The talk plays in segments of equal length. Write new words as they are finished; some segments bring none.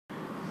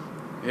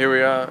Here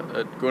we are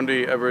at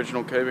Gundi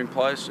Aboriginal Keeping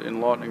Place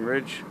in Lightning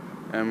Ridge,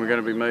 and we're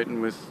going to be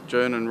meeting with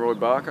June and Roy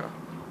Barker,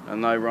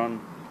 and they run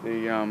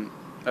the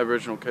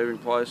Aboriginal Keeping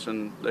Place,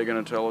 and they're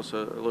going to tell us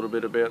a little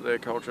bit about their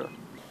culture.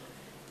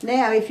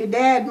 Now, if your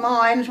dad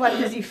mines, what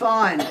does he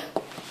find?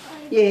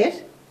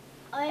 Yes?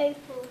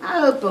 Opals.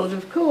 Opals,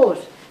 of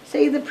course.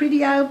 See the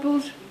pretty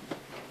opals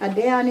are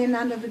down in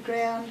under the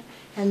ground,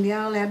 and the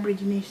old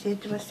Aborigine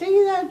said to us,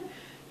 see that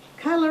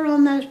colour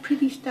on those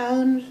pretty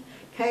stones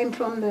came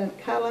from the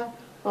colour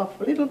of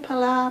little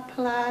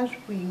Palar's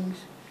wings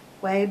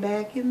way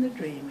back in the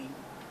dreaming.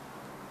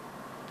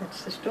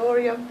 That's the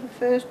story of the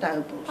first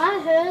opals. I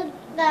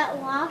heard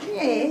that last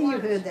Yeah, you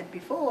heard that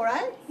before,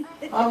 eh?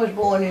 I was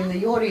born in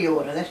the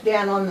Yorta, that's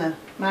down on the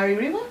Murray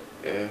River.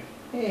 Yeah.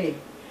 Yeah,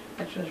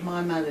 that was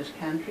my mother's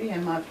country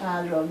and my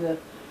father of the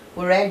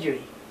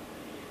Wiradjuri.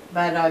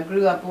 But I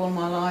grew up all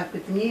my life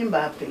with the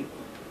Nyimba people.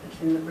 That's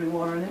in the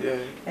Brewarrina, Yeah.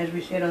 as we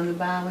said, on the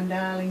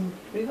Barwon-Darling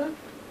River.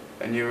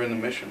 And you were in the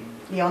mission?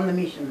 Yeah, on the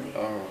mission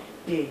there. Oh, right.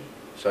 Yeah.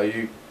 So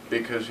you,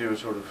 because you were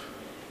sort of,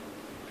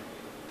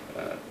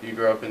 you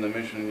grew up in the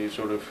mission, you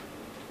sort of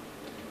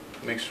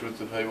mixed with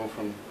the people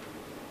from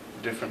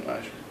different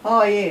nations?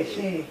 Oh yes,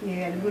 yeah,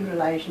 had a good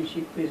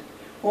relationship with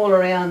all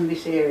around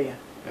this area.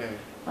 Yeah.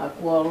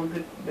 Like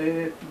Walgett,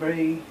 Burke,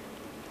 Bree,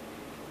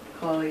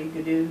 Collie,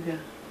 Gadooga.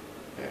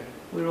 Yeah.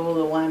 We're all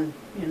the one,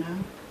 you know.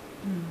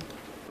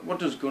 What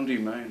does Gundi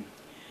mean?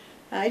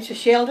 It's a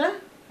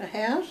shelter, a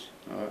house.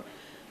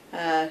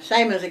 Right.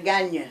 Same as a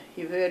gunya.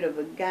 You've heard of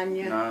a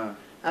gunya? No.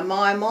 A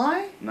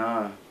mai.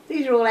 No.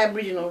 These are all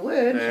Aboriginal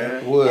words.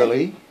 Yeah.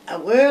 Whirly, A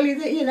whirly,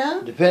 that you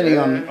know. depending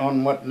Yeah.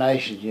 on what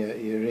nation you're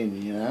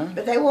in, you know.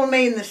 But they all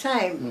mean the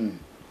same.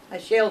 A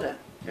shelter.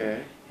 Yeah.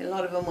 And a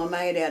lot of them are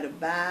made out of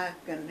bark,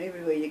 and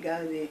everywhere you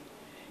go they're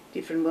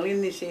different. Well,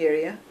 in this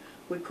area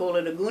we call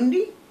it a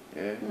gundi.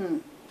 Yeah.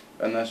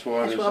 And that's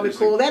why That's it's, why we it's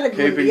call that a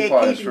keeping gundi. Yeah,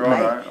 place, keeping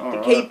right? place.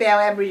 To keep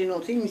our Aboriginal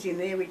things in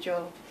there, which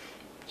I'll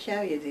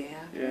show you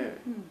there.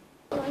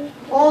 Yeah.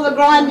 All the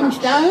grinding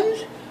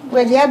stones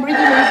where the Aborigines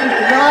used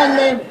to grind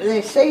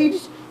their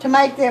seeds to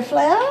make their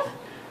flour,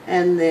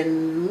 and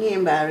then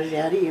Nyimba is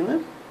out here,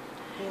 look.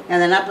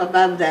 And then up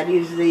above that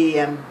is the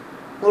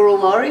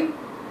Urulwari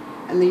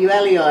and the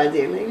Ualiai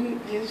there.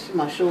 This is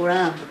my sore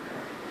arm.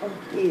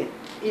 Yeah,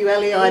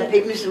 Ualiai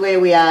people, this is where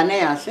we are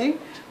now, see?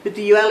 With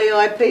the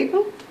Ualiai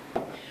people.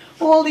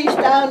 All these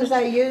stones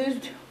they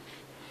used,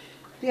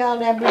 the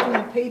old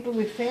Aboriginal people,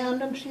 we found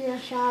them, see how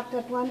sharp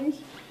that one is?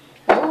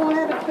 They all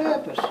had a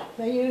purpose.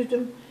 They used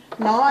them,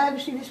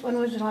 knives, see this one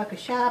was like a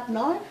sharp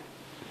knife,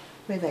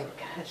 where they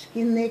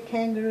skin their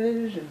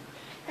kangaroos and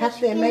cut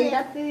their meat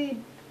up.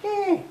 Food.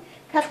 Yeah,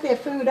 cut their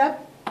food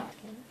up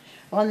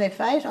on their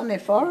face, on their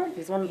forehead.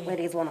 There's one, where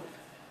there's one.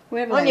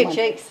 Wherever On they your want.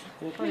 cheeks.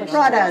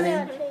 Righto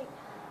then.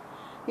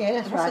 Yeah,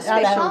 that's right. It's a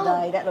special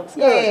Righto. day, that looks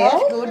good. Yeah,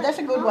 that's good. That's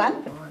a good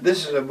one.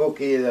 This is a book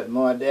here that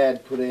my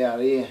dad put out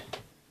here,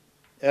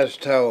 as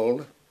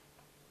told,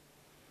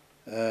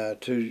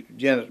 to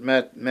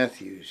Janet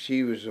Matthews.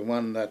 She was the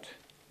one that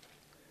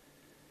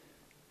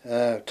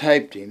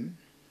taped him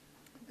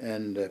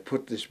and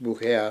put this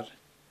book out.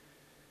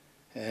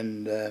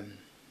 And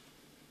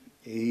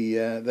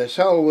they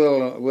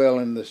sold well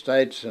in the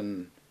States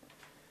and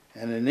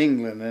in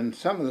England and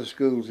some of the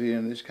schools here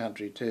in this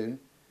country too.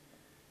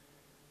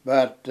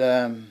 But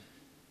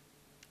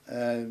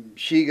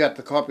she got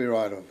the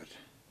copyright of it,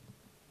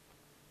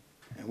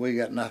 and we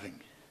got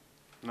nothing.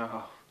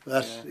 No.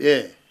 That's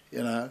yeah,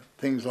 you know,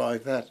 things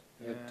like that.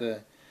 Yeah.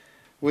 But,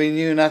 we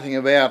knew nothing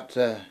about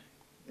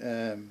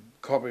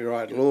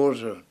copyright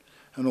laws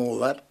and all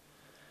that.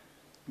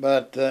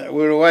 But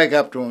we're awake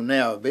up to them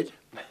now a bit,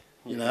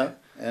 you know.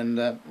 And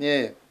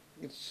yeah,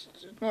 it's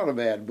not a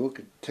bad book.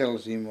 It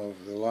tells him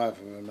of the life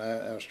of an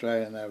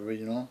Australian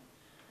Aboriginal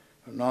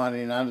from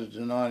 1900 to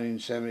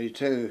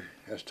 1972,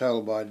 as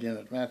told by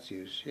Janet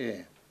Matthews.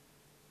 Yeah,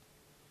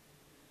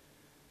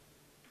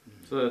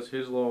 So that's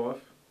his life.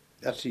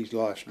 that's his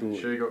life And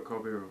story. she got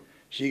copyright.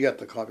 She got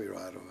the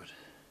copyright of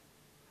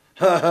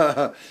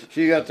it.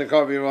 She got the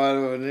copyright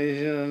of it, and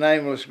he's in a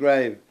nameless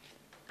grave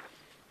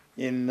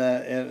in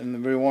the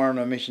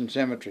Brewarrina Mission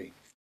Cemetery.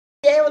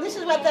 Yeah, well, this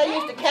is what they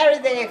used to carry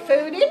their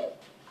food in.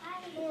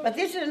 But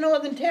this is a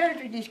Northern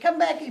Territory dish. Come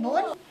back here,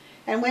 boys.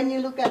 And when you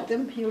look at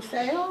them, you'll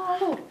say, oh,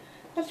 look,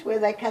 that's where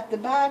they cut the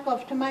bark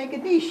off to make a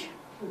dish.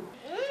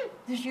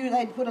 This year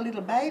they'd put a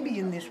little baby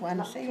in this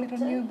one. See, a little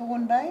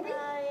newborn baby?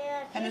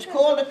 And it's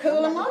called a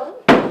coolamon.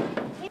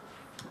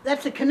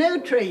 That's a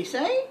canoe tree,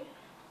 see?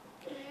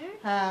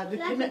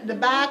 The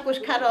bark was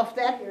cut off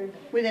that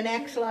with an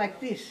axe like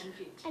this,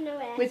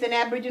 with an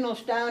Aboriginal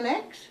stone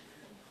axe.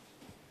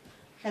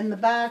 And the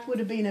bark would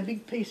have been a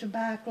big piece of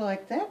bark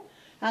like that.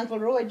 Uncle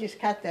Roy just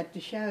cut that to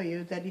show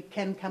you that it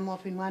can come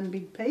off in one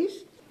big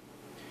piece.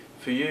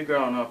 For you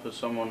growing up as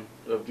someone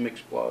of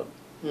mixed blood,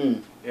 how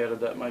did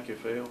that make you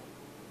feel?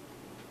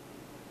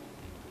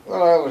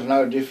 Well, I was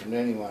no different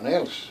than anyone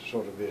else,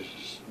 sort of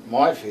is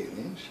my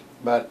feelings.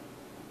 But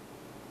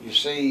you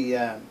see,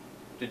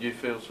 Did you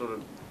feel sort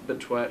of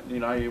between, you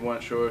know, you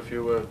weren't sure if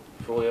you were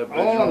fully Oh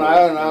Aboriginal?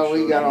 no,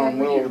 we got on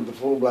well with the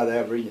full-blood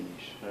Aborigines.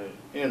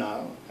 Yeah. You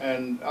know,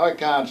 and I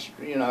can't,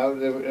 you know,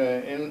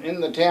 in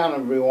the town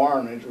of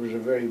Brewarren, it was a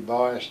very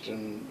biased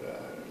and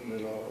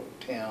little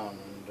town,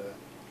 and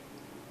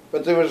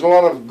but there was a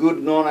lot of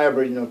good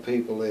non-Aboriginal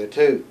people there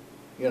too,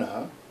 you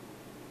know,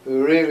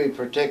 who really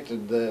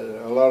protected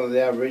a lot of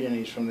the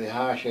Aborigines from the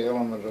harsh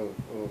element of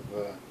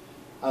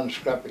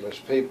unscrupulous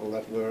people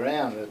that were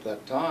around at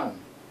that time.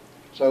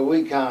 So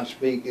we can't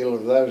speak ill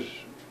of those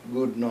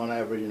good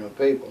non-Aboriginal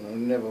people, and we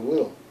never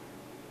will.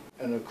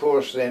 And of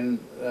course then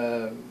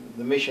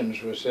the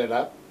missions were set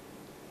up,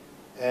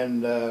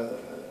 and the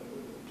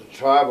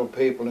tribal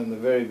people in the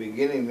very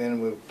beginning then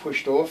were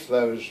pushed off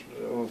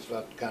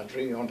that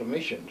country onto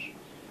missions.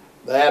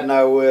 They had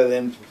nowhere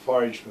then for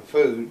forage for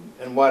food,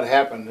 and what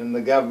happened, and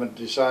the government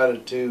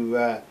decided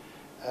to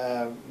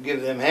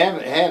give them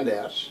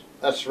handouts.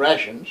 That's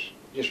rations,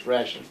 just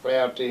rations,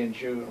 flour, tea and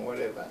sugar and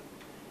whatever.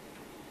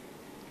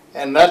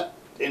 And that,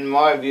 in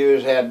my view,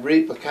 has had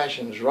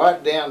repercussions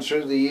right down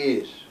through the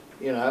years,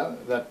 you know,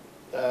 that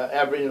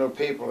Aboriginal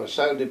people are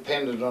so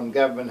dependent on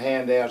government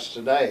handouts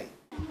today.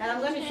 And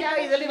I'm going to show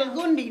you the little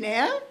gundi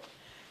now,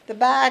 the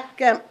bark,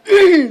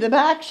 the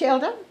bark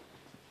shelter.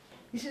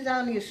 This is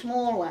only a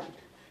small one.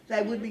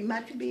 They would be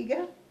much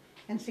bigger,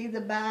 and see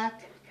the bark,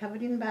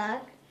 covered in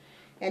bark.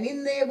 And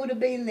in there would have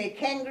been their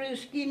kangaroo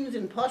skins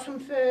and possum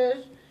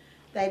furs.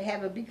 They'd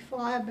have a big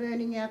fire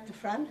burning out the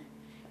front,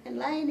 and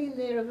laying in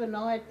there of a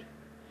night,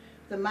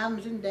 the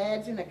mums and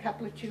dads and a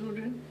couple of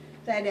children,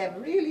 they'd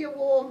have really a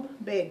warm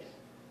bed.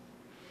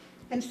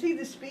 And see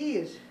the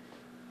spears.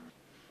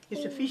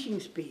 It's a fishing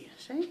spear,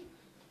 see?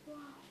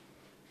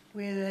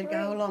 Where they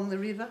go along the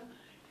river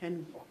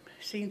and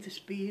see the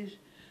spears,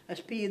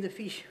 spear the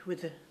fish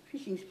with a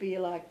fishing spear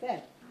like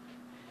that.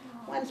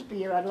 One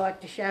spear I'd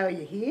like to show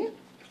you here.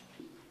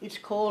 It's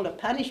called a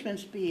punishment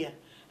spear,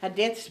 a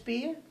death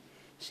spear.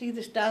 See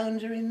the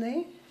stones are in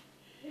there?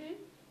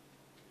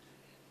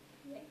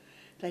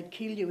 They'd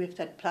kill you if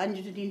they'd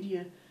plunged it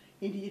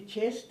into your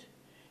chest.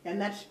 And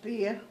that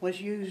spear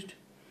was used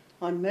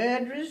on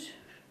murderers,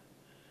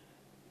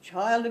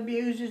 child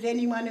abusers,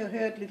 anyone who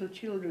hurt little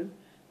children,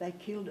 they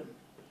killed them.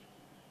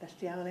 That's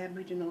the old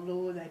Aboriginal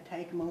law. They'd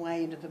take them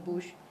away into the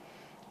bush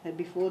and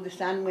before the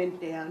sun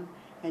went down,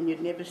 and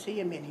you'd never see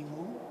them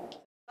anymore.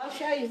 I'll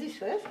show you this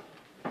first.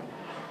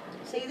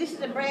 See, this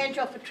is a branch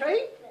off a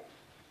tree.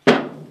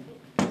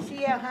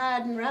 See how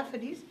hard and rough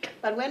it is?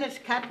 But when it's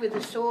cut with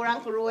a saw,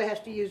 Uncle Roy has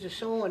to use a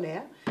saw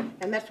now,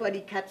 and that's what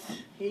he cuts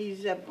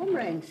his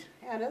boomerangs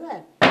out of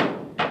that.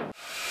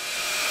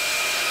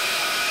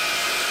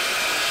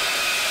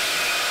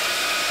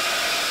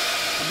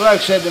 The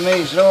bloke said to me,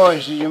 he said, "Oh,"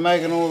 he said, "you're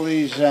making all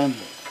these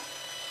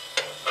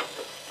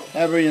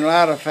Aboriginal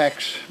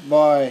artefacts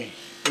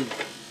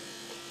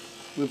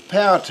with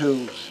power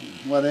tools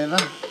and whatever."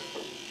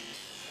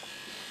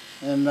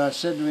 And I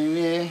said to him,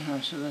 "Yeah," I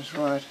said, "that's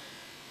right.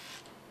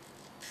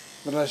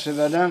 But I said,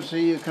 I don't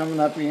see you coming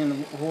up here in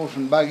a horse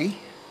and buggy.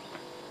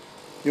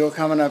 You're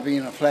coming up here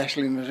in a flash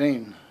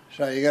limousine.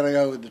 So you got to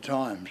go with the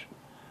times."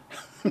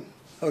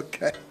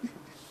 Okay.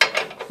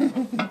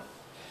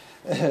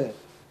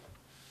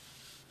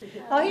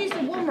 Oh, here's the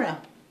woomera.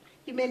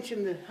 You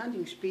mentioned the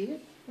hunting spear.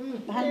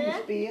 The hunting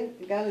spear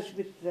goes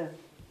with the...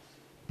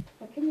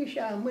 What can you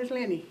show him? Where's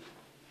Lenny?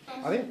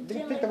 I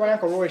think the way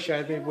Uncle Roy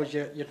showed me was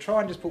you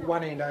try and just put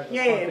one end over the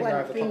Yeah, top, one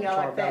over the finger top,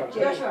 like that, and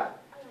yeah. balance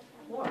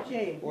it.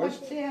 Yeah. Boys.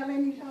 See how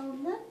Lenny's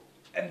holding that?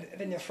 And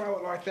then you throw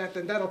it like that,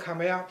 then that'll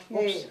come out,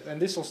 oops, and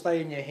this will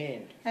stay in your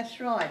hand. That's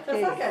right. So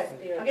it's yeah. like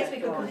a, I guess we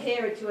could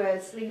compare it to a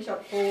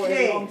slingshot for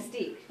a Yeah. long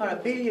stick. Or a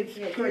billiard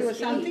Yeah, cue for a or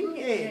stick. something,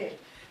 yeah. Yeah.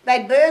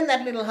 They'd burn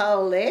that little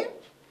hole there,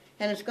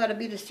 and it's got a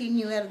bit of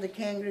sinew out of the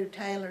kangaroo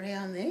tail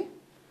around there.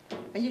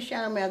 And you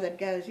show them how that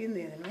goes in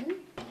there then, Lenny.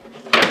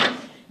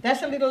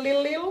 That's a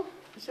little.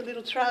 It's a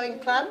little throwing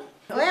club.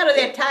 Oh, out of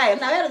their tail.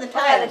 No, out of the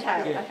tail. Oh, the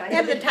tail, okay.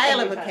 Out of the tail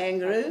of a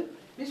kangaroo.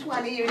 This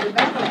one here is a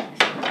battle axe.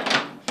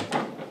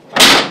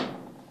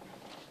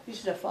 This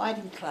is a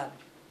fighting club.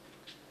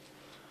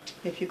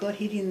 If you got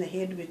hit in the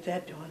head with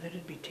that, oh,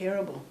 that'd be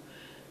terrible.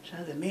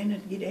 So the men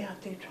would get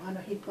out there trying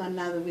to hit one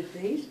another with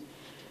these.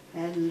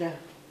 And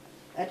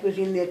that was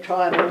in their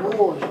tribal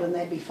wars when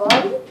they'd be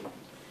fighting.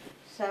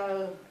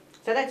 So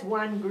that's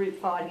one group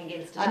fighting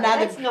against another.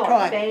 another That's not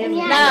tribe. family.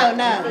 No.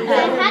 They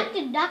had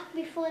to duck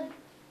before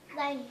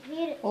they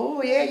hit it.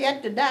 Oh yeah, you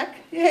had to duck.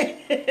 Yeah.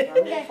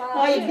 Yeah.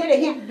 Oh, you'd get a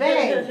hit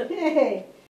bang. Yeah.